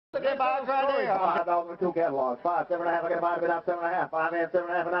Look at box right there. $5 for 2 catalogs. 5, 7.5. I got a buy to bid out 7.5. 5 and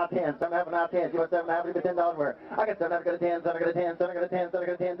 7.5 and out 10. 7.5 and out 10. You want 7.5? It'll be $10 worth. I got 7.5. Got a 10. 7. Got a 10. 7. Got a 10. 7.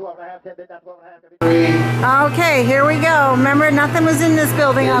 Got a 10. 12.5. 10. Bid down 12.5. Okay, here we go. Remember, nothing was in this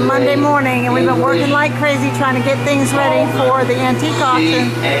building on Monday morning, and we've been working like crazy trying to get things ready for the antique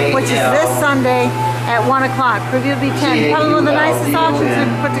auction, which is this Sunday at 1 o'clock. Preview will be 10. Probably one of the nicest auctions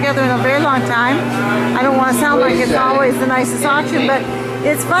we've put together in a very long time. I don't want to sound like it's always the nicest auction, but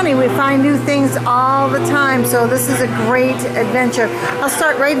it's funny, we find new things all the time, so this is a great adventure. I'll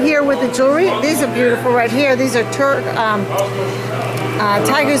start right here with the jewelry. These are beautiful right here. These are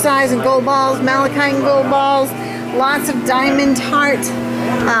tiger's eyes and gold balls, malachite and gold balls, lots of diamond heart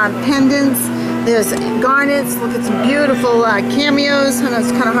pendants. There's garnets. Look at some beautiful cameos. I know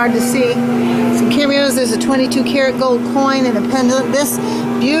it's kind of hard to see. Some cameos. There's a 22 karat gold coin and a pendant. This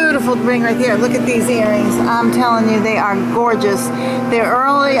beautiful ring right there. Look at these earrings. I'm telling you, they are gorgeous. They're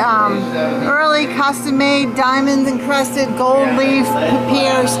early custom made, diamonds encrusted, gold leaf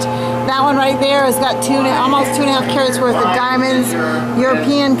pierced. That one right there has got almost 2.5 carats worth of diamonds.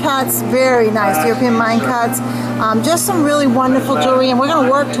 European cuts, very nice. European mine cuts. Just some really wonderful jewelry, and we're going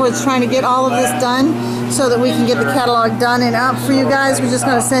to work towards trying to get all of this done so that we can get the catalog done and up for you guys. We're just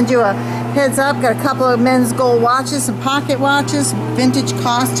going to send you a heads up. Got a couple of men's gold watches, some pocket watches, some vintage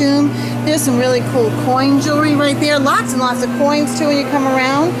costume. There's some really cool coin jewelry right there. Lots and lots of coins too when you come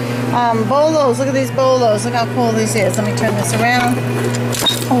around. Bolos, look at these bolos. Look how cool this is. Let me turn this around.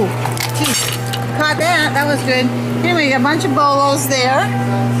 Oh, geez. Caught that. That was good. Anyway, you got a bunch of bolos there.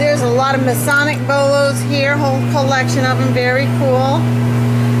 There's a lot of Masonic bolos here. Whole collection of them. Very cool.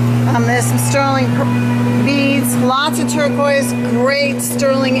 There's some sterling beads. Lots of turquoise. Great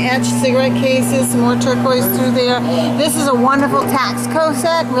sterling etched cigarette cases. Some more turquoise through there. This is a wonderful Taxco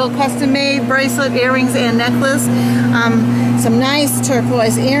set. Real custom made bracelet, earrings, and necklace. Some nice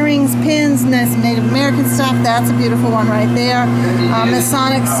turquoise earrings, pins, and some Native American stuff. That's a beautiful one right there.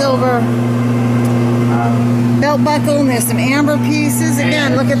 Masonic silver belt buckle, and there's some amber pieces.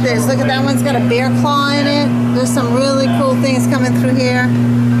 Again, look at this. Look at that one's got a bear claw in it. There's some really cool things coming through here.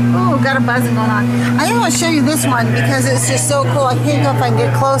 Oh, got a buzzing going on. I just want to show you this one because it's just so cool. I can't know if I can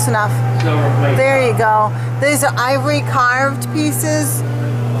get close enough. There you go. These are ivory carved pieces.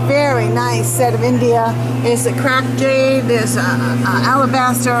 Very nice set of India. There's a cracked jade. There's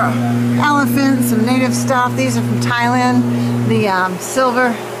alabaster elephant, some native stuff. These are from Thailand. The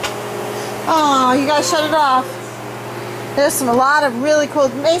silver. Oh, you guys shut it off. There's a lot of really cool.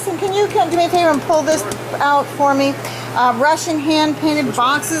 Mason, can you come do me a favor and pull this out for me? Russian hand-painted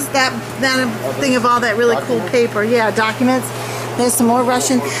boxes. That thing of all that really cool paper. Yeah, documents. There's some more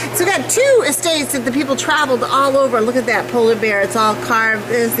Russian. So we've got 2 estates that the people traveled all over. Look at that polar bear. It's all carved.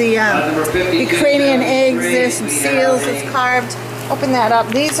 There's the Ukrainian eggs. There's some seals. It's carved. Open that up.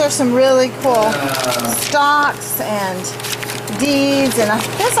 These are some really cool stocks and deeds. And I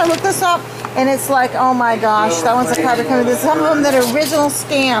guess I looked this up. And it's like, oh my gosh, that one's a carbon copy. There's some of them that are original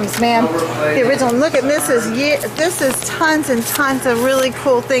scams, man. The original. Look at this is tons and tons of really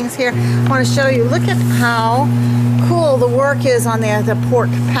cool things here. I want to show you. Look at how cool the work is on there. The pork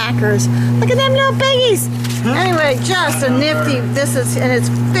packers. Look at them little piggies. Anyway, just a nifty. And it's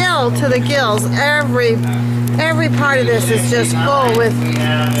filled to the gills. Every part of this is just full with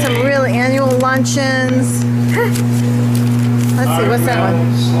some really annual luncheons. Let's see, what's that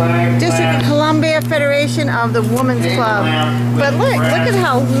one? District of Columbia Federation of the Women's Club. But look at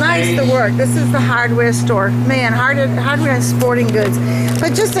how nice the work. This is the hardware store. Man, hardware and sporting goods.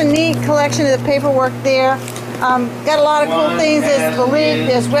 But just a neat collection of the paperwork there. Got a lot of cool things. There's the leaf,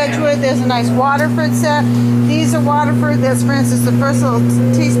 there's Wedgwood, there's a nice Waterford set. These are Waterford. There's, for instance, the first little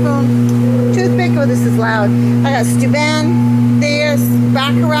teaspoon toothpick. Oh, this is loud. I got Steuben there,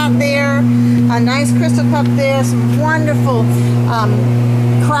 Baccarat there, a nice crystal cup there, some wonderful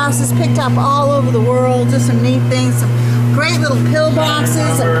crosses picked up all over the world. Just some neat things. Some great little pill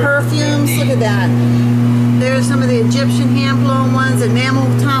boxes and perfumes. Look at that. There's some of the Egyptian hand-blown ones, enamel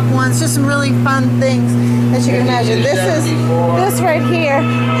top ones, just some really fun things that you can imagine. This right here,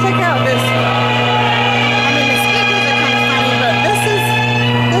 check out this. I mean, the speakers are kind of funny, but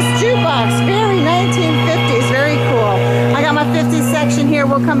this jukebox, very 1950s, very cool. I got my 50s section here.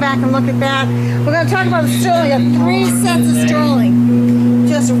 We'll come back and look at that. We're going to talk about the sterling. I have 3 sets of sterling.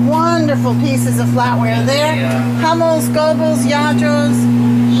 Just wonderful pieces of flatware there. Hummels, Goebels, Yadros.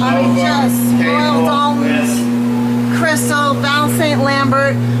 I mean, just Royal Daltons, Crystal, Val St.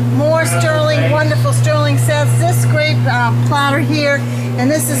 Lambert, more sterling, wonderful sterling sets. This great platter here, and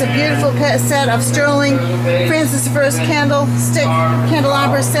this is a beautiful set of sterling Francis I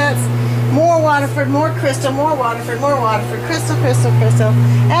candelabra sets. More Waterford, more crystal, more Waterford, more Waterford, crystal, crystal, crystal.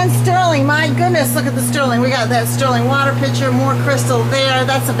 And sterling, my goodness, look at the sterling. We got that sterling water pitcher, more crystal there.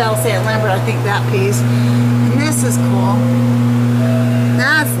 That's a Valsate Lambert, I think, that piece. And this is cool.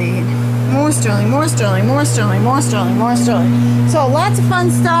 That's neat. More sterling, more sterling, more sterling, more sterling, more sterling. So lots of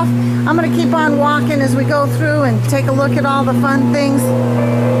fun stuff. I'm going to keep on walking as we go through and take a look at all the fun things.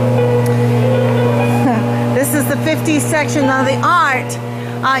 This is the 50s section of the art.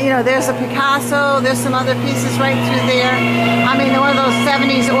 You know, there's a Picasso, there's some other pieces right through there. I mean, one of those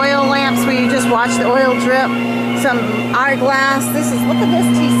 70s oil lamps where you just watch the oil drip. Some art glass. This is, look at this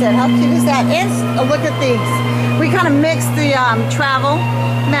tea set. How cute is that? And look at these. We kind of mixed the travel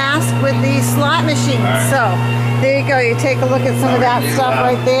mask with the slot machine. So, there you go. You take a look at some of that stuff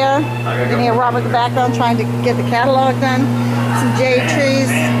right there. You can hear Robert in the background trying to get the catalog done. Some jade trees.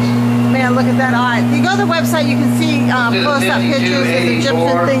 Man, look at that art. If you go to the website, you can see close-up pictures of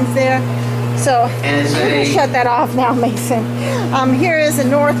Egyptian things there. So, I'm going to shut that off now, Mason. Here is a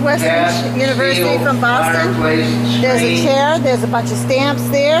Northwestern University from Boston. There's a chair. There's a bunch of stamps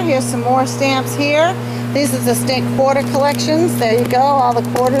there. Here's some more stamps here. These are the stamp quarter collections. There you go. All the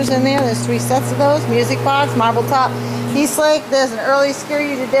quarters in there. There's 3 sets of those. Music box, marble top, East Lake. There's an early Scare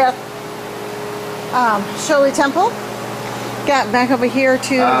You to Death Shirley Temple. Got back over here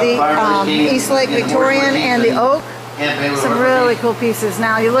to the East Lake Victorian and the Oak. Some really cool pieces.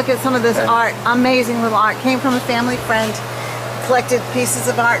 Now you look at some of this art, amazing little art. Came from a family friend, collected pieces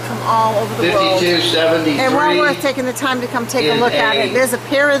of art from all over the world. 5273. And well worth taking the time to come take a look at it. There's a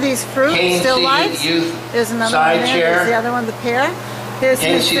pair of these fruit still lifes. There's another one there. There's the other one, the pair. There's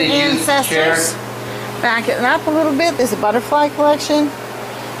Mr. Ancestors. Back it up a little bit. There's a butterfly collection.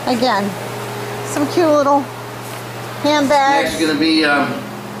 Again, some cute little handbags. Next going to be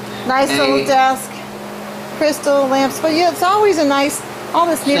nice little desk. Crystal lamps, but yeah, it's always a nice, all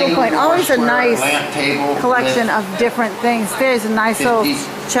this needlepoint, always a nice collection of different things. There's a nice little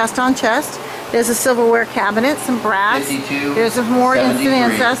chest on chest. There's a silverware cabinet, some brass. There's a more instant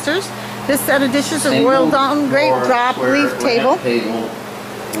ancestors. This set of dishes, a Royal Dalton Great Drop Leaf Table.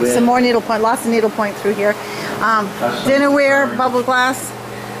 Some more needlepoint, lots of needlepoint through here. Dinnerware, bubble glass,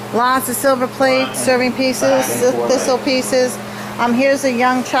 lots of silver plate, serving pieces, thistle pieces. Here's a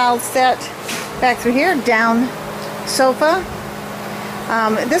young child set. Back through here, down sofa.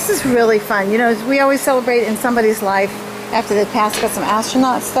 This is really fun. You know, we always celebrate in somebody's life after they pass. Got some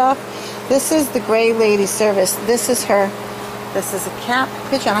astronaut stuff. This is the Gray Lady Service. This is her. This is a cap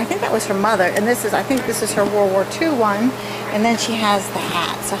picture, and I think that was her mother. And this is, I think this is her World War II one. And then she has the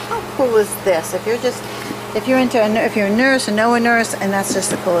hat. So how cool is this? If you're a nurse or know a nurse, and that's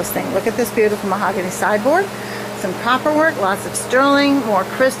just the coolest thing. Look at this beautiful mahogany sideboard. Some copper work, lots of sterling, more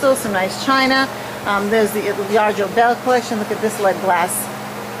crystals, some nice china. There's the Yargil Bell collection. Look at this lead glass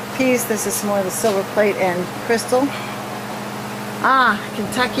piece. This is some more of the silver plate and crystal.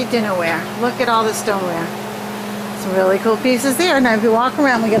 Kentucky dinnerware. Look at all the stoneware. Some really cool pieces there. Now if you walk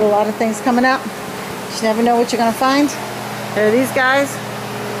around, we get a lot of things coming up. You never know what you're going to find. There are these guys.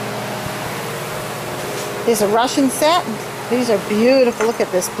 There's a Russian set. These are beautiful. Look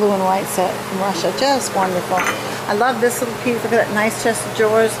at this blue and white set from Russia. Just wonderful. I love this little piece. Look at that nice chest of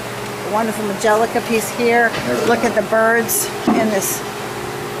drawers. A wonderful Angelica piece here. Look at the birds in this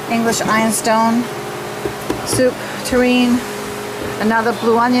English ironstone soup tureen. Another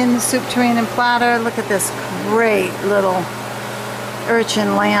blue onion soup tureen and platter. Look at this great little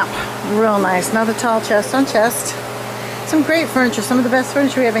urchin lamp. Real nice. Another tall chest on chest. Some great furniture. Some of the best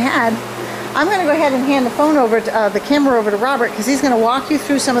furniture we ever had. I'm going to go ahead and hand the phone over to the camera over to Robert, because he's going to walk you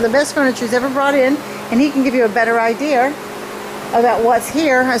through some of the best furniture he's ever brought in, and he can give you a better idea about what's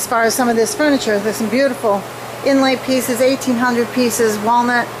here as far as some of this furniture. There's some beautiful inlay pieces, 1800 pieces,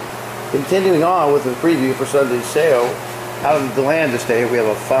 walnut. Continuing on with the preview for Sunday's sale, out of the Deland estate we have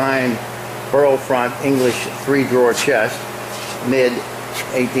a fine burl front English 3-drawer chest, mid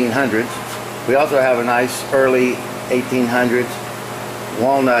 1800s. We also have a nice early 1800s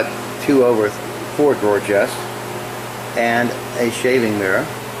walnut 2/4-drawer chest and a shaving mirror.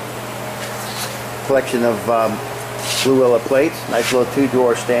 Collection of blue willow plates, nice little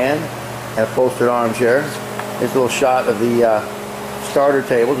 2-drawer stand, and a upholstered armchair. Here's a little shot of the starter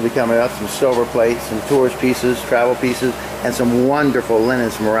tables. Will be coming up, some silver plates, some tourist pieces, travel pieces, and some wonderful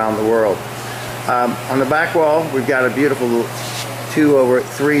linens from around the world. On the back wall, we've got a beautiful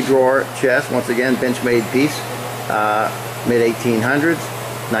 2/3-drawer chest. Once again, bench-made piece, mid 1800s.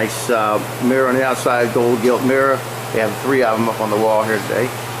 Nice mirror on the outside, gold gilt mirror. We have 3 of them up on the wall here today.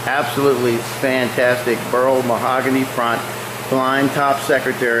 Absolutely fantastic burl mahogany front, blind top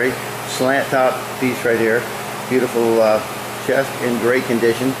secretary, slant top piece right here. Beautiful chest in great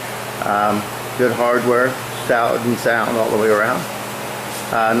condition. Good hardware, solid and sound all the way around.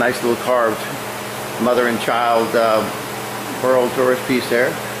 Nice little carved mother and child pearl tourist piece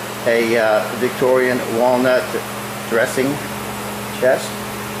there. A Victorian walnut dressing chest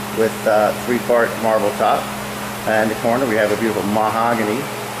with 3-part marble top. And in the corner we have a beautiful mahogany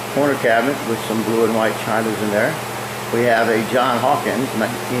corner cabinet with some blue and white chinas in there. We have a John Hawkins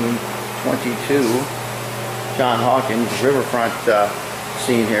 1922 John Hawkins riverfront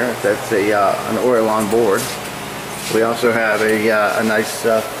scene here. That's an oil on board. We also have a nice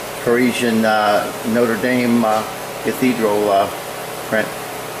Parisian Notre Dame cathedral print,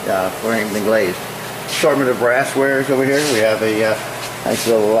 framed and glazed. Assortment of brasswares over here. We have a nice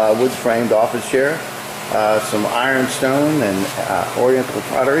little wood framed office chair, some ironstone and oriental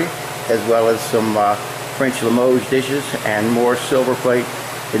pottery, as well as some French Limoges dishes and more silver plate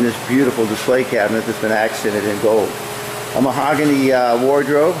in this beautiful display cabinet that's been accented in gold. A mahogany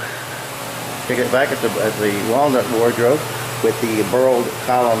wardrobe. Check it back at the walnut wardrobe with the burled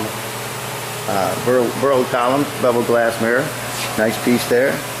columns, bevel glass mirror. Nice piece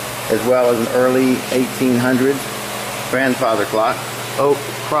there, as well as an early 1800s grandfather clock. Oak,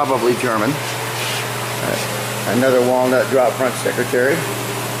 probably German. Another walnut drop front secretary,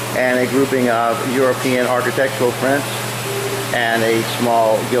 and a grouping of European architectural prints, and a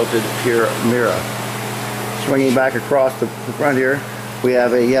small gilded pier mirror. Swinging back across the front here, we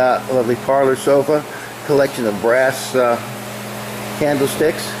have a lovely parlor sofa, collection of brass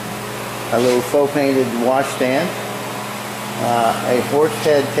candlesticks, a little faux painted washstand, a horse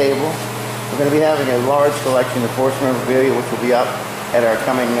head table. We're going to be having a large collection of horse memorabilia, which will be up at our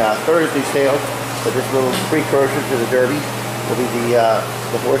coming Thursday sale. But this little precursor to the Derby will be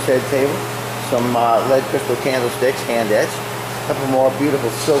the horse head table, some lead crystal candlesticks, hand etched, a couple more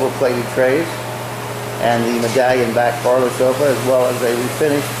beautiful silver plated trays, and the medallion back parlor sofa, as well as a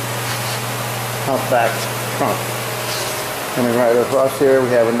refinished humpback trunk. Coming right across here, we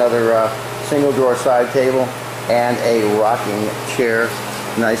have another single drawer side table and a rocking chair,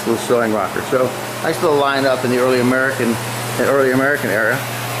 nice little sewing rocker. So nice little lineup in the early American era.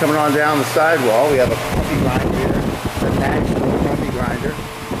 Coming on down the sidewall, we have a coffee grinder here, the National Coffee Grinder,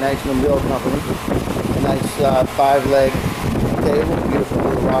 National Mill Company. A nice 5-leg table, beautiful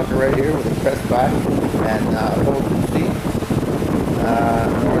little rocker right here with a press back and upholstered seat.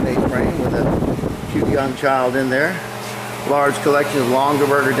 An ornate frame with a cute young child in there. Large collection of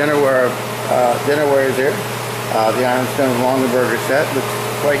Longaberger dinnerwares here. The Ironstone Longaberger set looks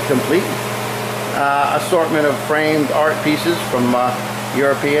quite complete. Assortment of framed art pieces from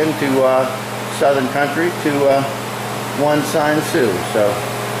European to Southern country to one signed Sue. So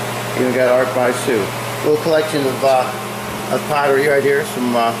even got art by Sue. A little collection of pottery right here.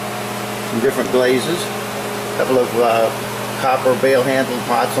 Some different glazes. A couple of copper bale handled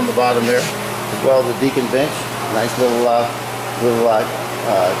pots on the bottom there, as well as a deacon bench. Nice little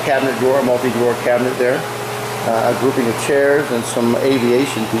cabinet drawer, multi-drawer cabinet there. A grouping of chairs and some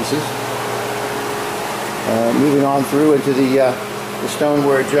aviation pieces. Moving on through into the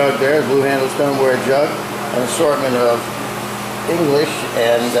stoneware jug there, blue handled stoneware jug, an assortment of English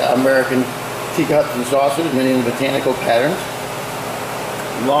and American teacups and saucers, many in botanical patterns.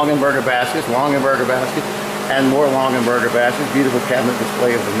 Longaberger baskets, and more Longaberger baskets. Beautiful cabinet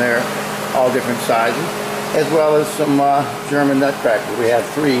display of them there, all different sizes, as well as some German nutcrackers. We have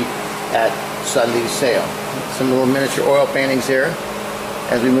 3 at Sunday's sale. Some little miniature oil paintings here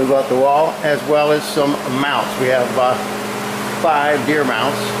as we move up the wall, as well as some mounts. We have 5 deer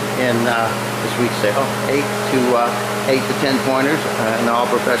mounts in this week's sale, 8 to 10 pointers, and all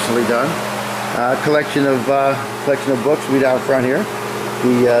professionally done. Collection of books we down front here.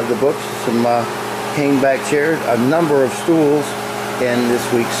 The books, some cane-back chairs, a number of stools in this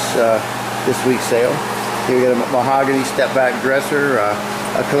week's sale. Here we got a mahogany step-back dresser, a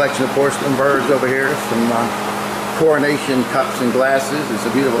collection of porcelain birds over here, some coronation cups and glasses. It's a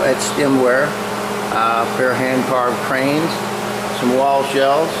beautiful etched stemware, a pair of hand-carved cranes, some wall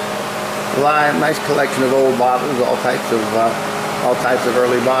shelves, nice collection of old bottles, all types of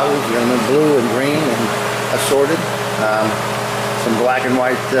early bottles, you know, blue and green and assorted. Some black and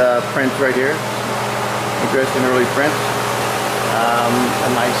white prints right here, interesting early prints. A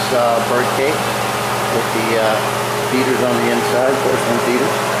nice bird cake with the feeders on the inside, porcelain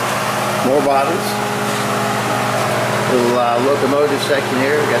feeders. More bottles. Little locomotive section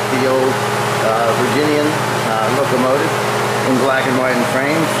here. We got the old Virginian locomotive in black and white and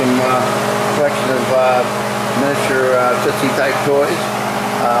frame. Some collection of miniature Tootsie type toys.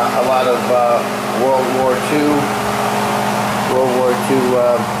 A lot of World War II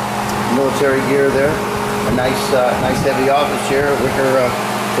military gear there. A nice heavy office chair, wicker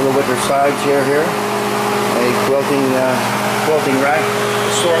little wicker side chair here. A quilting rack.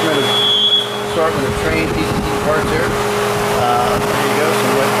 Assortment of train PCT parts here. There you go,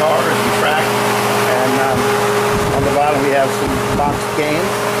 some wet cars and track. And on the bottom we have some boxed games.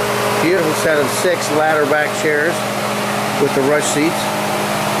 Beautiful set of 6 ladder back chairs with the rush seats.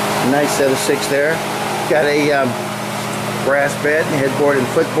 Nice set of 6 there. Got a brass bed, headboard and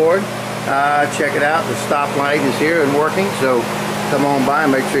footboard. Check it out. The stoplight is here and working, so come on by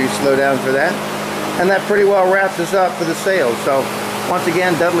and make sure you slow down for that. And that pretty well wraps us up for the sale. So once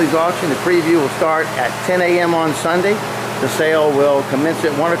again, Dudley's Auction, the preview will start at 10 a.m. on Sunday. The sale will commence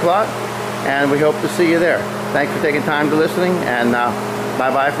at 1 o'clock, and we hope to see you there. Thanks for taking time to listening, and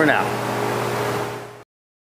bye-bye for now.